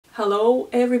Hello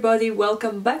everybody,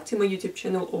 welcome back to my YouTube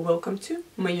channel, or welcome to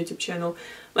my YouTube channel.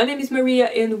 My name is Maria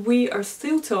and we are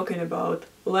still talking about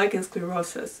lichen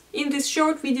sclerosus. In this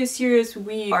short video series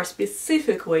we are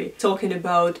specifically talking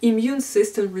about immune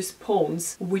system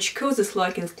response which causes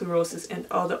lichen sclerosus and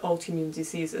other autoimmune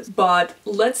diseases. But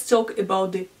let's talk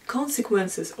about the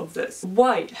consequences of this.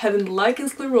 Why, having lichen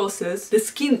sclerosus, the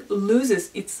skin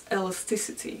loses its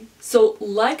elasticity. So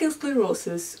lichen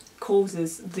sclerosus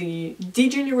causes the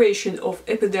degeneration of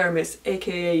epidermis,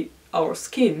 aka our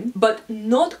skin, but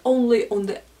not only on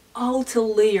the outer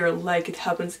layer like it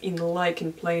happens in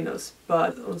lichen planus,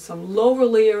 but on some lower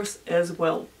layers as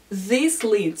well. This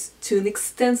leads to an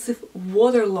extensive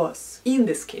water loss in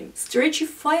the skin. Stretchy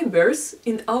fibers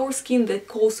in our skin that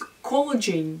cause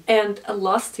collagen and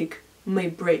elastic may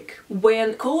break.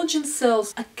 When collagen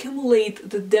cells accumulate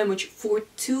the damage for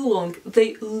too long,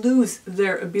 they lose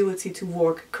their ability to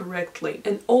work correctly.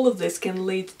 And all of this can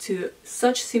lead to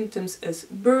such symptoms as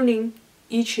burning,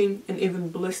 itching, and even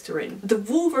blistering. The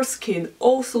vulvar skin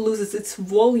also loses its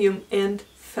volume and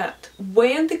fat.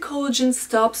 When the collagen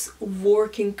stops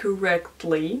working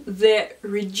correctly, the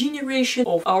regeneration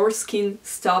of our skin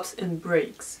stops and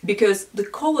breaks. Because the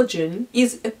collagen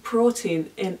is a protein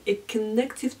and a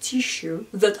connective tissue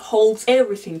that holds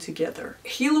everything together.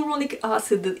 Hyaluronic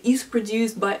acid that is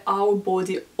produced by our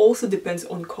body also depends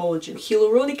on collagen.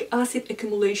 Hyaluronic acid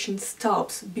accumulation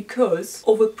stops because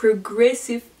of a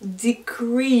progressive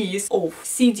decrease of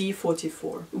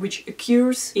CD44, which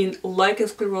occurs in lichen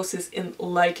sclerosus and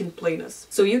lichen planus.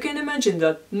 So you can imagine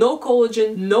that no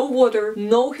collagen, no water,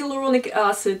 no hyaluronic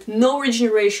acid, no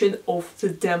regeneration of the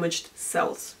damaged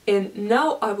cells. And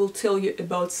now I will tell you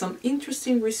about some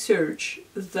interesting research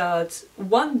that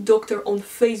one doctor on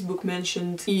Facebook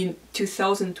mentioned in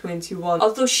 2021.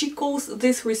 Although she calls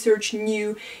this research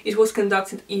new, it was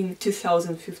conducted in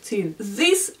 2015.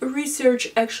 This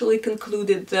research actually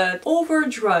concluded that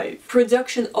overdrive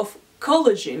production of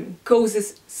collagen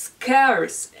causes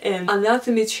scars and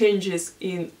anatomy changes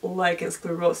in lichen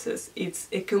sclerosus. It's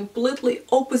a completely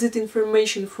opposite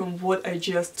information from what I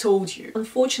just told you.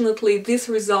 Unfortunately, these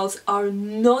results are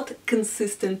not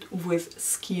consistent with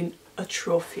skin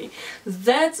atrophy.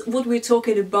 That's what we're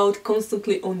talking about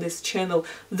constantly on this channel.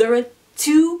 There are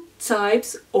two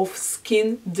types of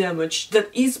skin damage that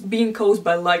is being caused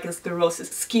by lichen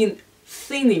sclerosus: skin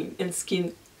thinning and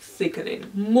skin thickening.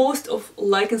 Most of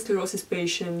lichen sclerosus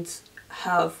patients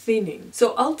have thinning.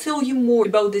 So I'll tell you more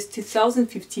about this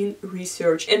 2015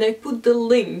 research, and I put the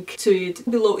link to it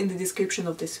below in the description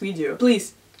of this video.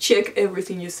 Please check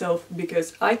everything yourself,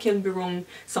 because I can be wrong,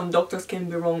 some doctors can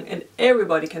be wrong, and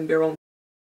everybody can be wrong.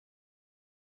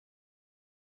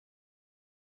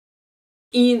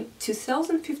 In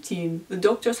 2015, the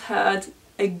doctors had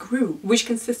a group which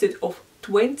consisted of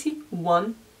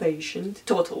 21 patient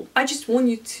total. I just want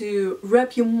you to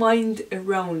wrap your mind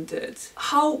around it.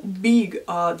 How big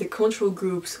are the control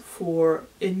groups for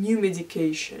a new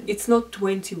medication? It's not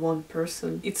 21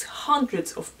 persons, it's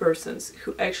hundreds of persons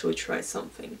who actually try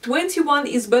something. 21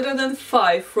 is better than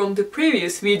 5 from the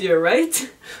previous video,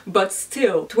 right? But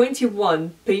still,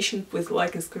 21 patients with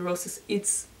lichen sclerosus,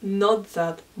 it's not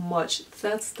that much.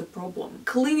 That's the problem.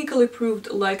 Clinically proved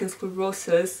lichen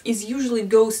sclerosus usually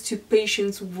goes to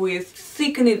patients with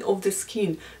thickening of the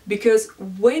skin, because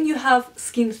when you have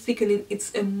skin thickening,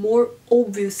 it's a more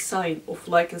obvious sign of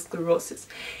lichen sclerosus.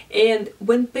 And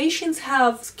when patients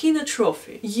have skin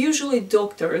atrophy, usually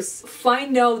doctors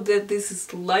find out that this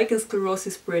is lichen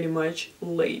sclerosus pretty much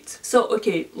late. So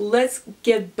okay, let's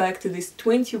get back to these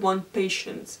 21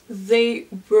 patients. They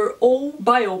were all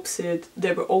biopsied,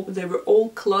 they were all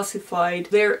classified.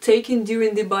 They're taken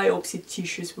during the biopsy,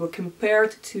 tissues were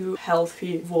compared to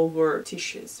healthy vulvar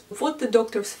tissues. What the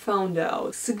doctors found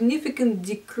out: significant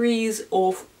decrease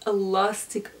of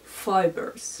elastic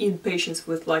fibers in patients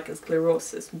with lichen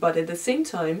sclerosus, but at the same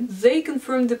time they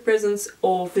confirmed the presence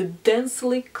of the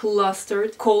densely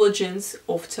clustered collagens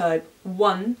of type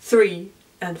 1, 3,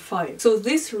 and 5. So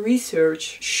this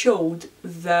research showed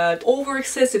that over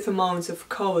excessive amounts of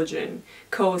collagen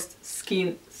caused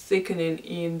skin thickening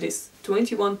in this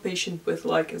 21 patients with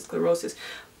lichen sclerosus.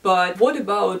 But what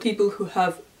about people who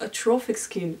have atrophic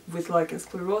skin with lichen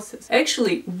sclerosus?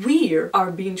 Actually, we are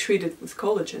being treated with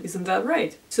collagen, isn't that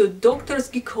right? So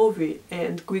Drs. Gikovi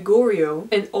and Grigorio,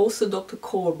 and also Dr.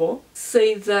 Korbo,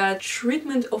 say that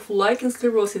treatment of lichen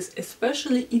sclerosus,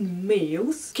 especially in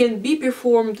males, can be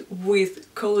performed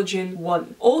with collagen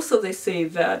 1. Also, they say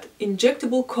that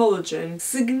injectable collagen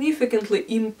significantly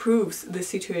improves the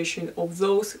situation of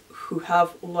those who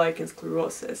have lichen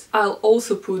sclerosus. I'll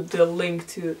also put the link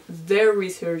to their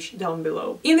research down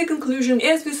below. In the conclusion,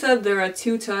 as we said, there are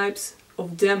two types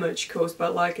of damage caused by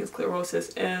lichen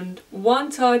sclerosus, and one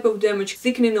type of damage,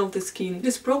 thickening of the skin,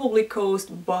 is probably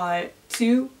caused by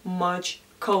too much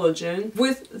collagen.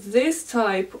 With this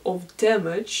type of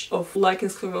damage of lichen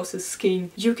sclerosus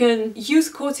skin, you can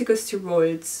use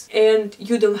corticosteroids and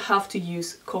you don't have to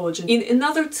use collagen. In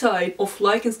another type of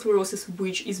lichen sclerosus,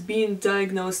 which is being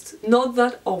diagnosed not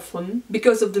that often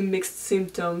because of the mixed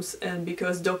symptoms and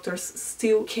because doctors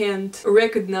still can't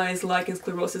recognize lichen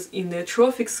sclerosus in the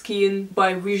atrophic skin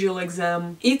by visual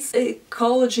exam, it's a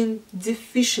collagen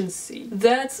deficiency.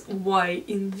 That's why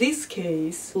in this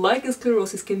case lichen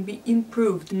sclerosus can be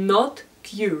improved, not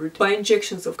cured, by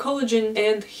injections of collagen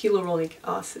and hyaluronic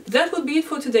acid. That would be it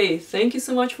for today. Thank you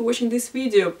so much for watching this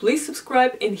video. Please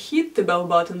subscribe and hit the bell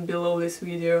button below this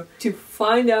video to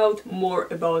find out more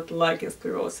about lichen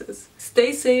sclerosus.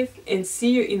 Stay safe and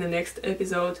see you in the next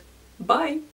episode. Bye!